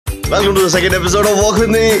Welcome to the second episode of Walk With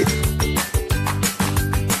Me.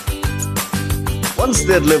 Once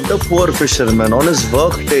there lived a poor fisherman. On his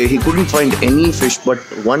work day, he couldn't find any fish but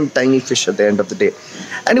one tiny fish at the end of the day.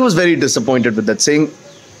 And he was very disappointed with that, saying,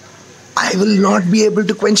 I will not be able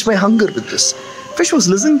to quench my hunger with this. Fish was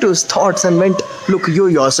listening to his thoughts and went, look, you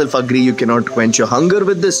yourself agree you cannot quench your hunger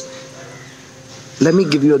with this. Let me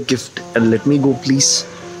give you a gift and let me go, please.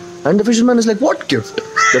 And the fisherman is like, what gift?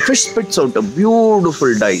 The fish spits out a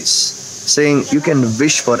beautiful dice, saying, you can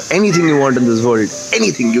wish for anything you want in this world.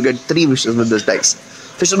 Anything. You get 3 wishes with this dice.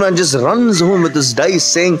 Fisherman just runs home with this dice,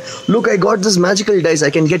 saying, look, I got this magical dice.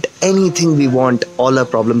 I can get anything we want. All our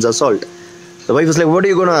problems are solved. The wife is like, what are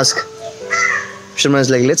you going to ask? Fisherman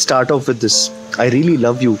is like, let's start off with this. I really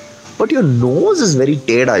love you, but your nose is very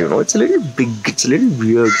teda, it's a little big, it's a little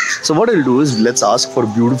weird. So what I'll do is, let's ask for a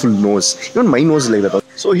beautiful nose. Even my nose is like that.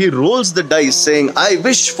 So he rolls the dice saying, I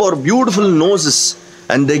wish for beautiful noses.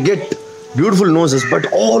 And they get beautiful noses,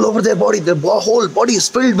 but all over their body, their whole body is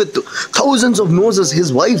filled with thousands of noses.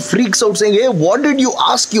 His wife freaks out saying, hey, what did you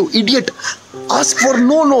ask, you idiot? Ask for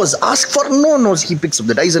no nose, ask for no nose. He picks up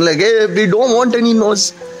the dice and like, hey, we don't want any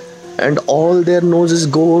nose. And all their noses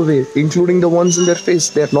go away, including the ones in their face.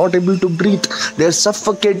 They are not able to breathe. They are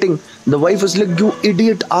suffocating. The wife is like, you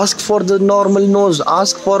idiot, ask for the normal nose.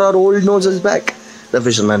 Ask for our old noses back. The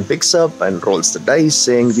fisherman picks up and rolls the dice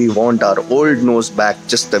saying, we want our old nose back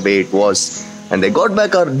just the way it was. And they got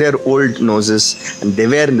back their old noses and they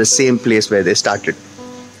were in the same place where they started.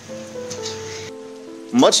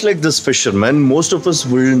 Much like this fisherman, most of us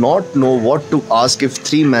will not know what to ask if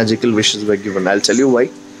 3 magical wishes were given. I'll tell you why.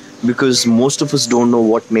 Because most of us don't know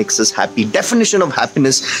what makes us happy. Definition of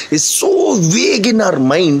happiness is so vague in our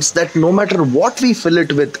minds that no matter what we fill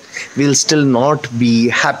it with, we'll still not be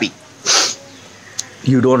happy.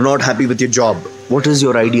 You're not happy with your job. What is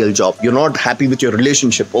your ideal job? You're not happy with your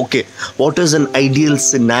relationship. Okay, what is an ideal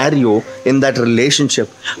scenario in that relationship?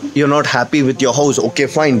 You're not happy with your house. Okay,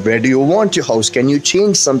 fine. Where do you want your house? Can you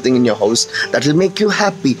change something in your house that will make you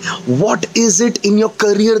happy? What is it in your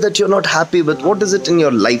career that you're not happy with? What is it in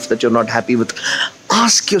your life that you're not happy with?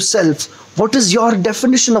 Ask yourself, what is your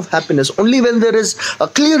definition of happiness? Only when there is a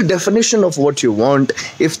clear definition of what you want,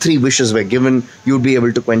 if 3 wishes were given, you'd be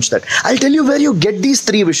able to quench that. I'll tell you where you get these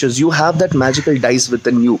 3 wishes. You have that magical dice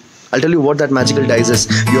within you. I'll tell you what that magical dice is.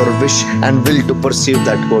 Your wish and will to pursue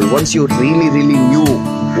that goal. Once you really knew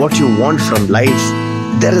what you want from life,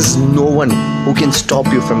 there is no one who can stop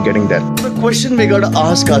you from getting there. The question we gotta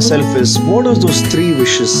ask ourselves is, what are those 3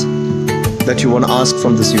 wishes that you want to ask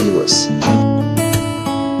from this universe?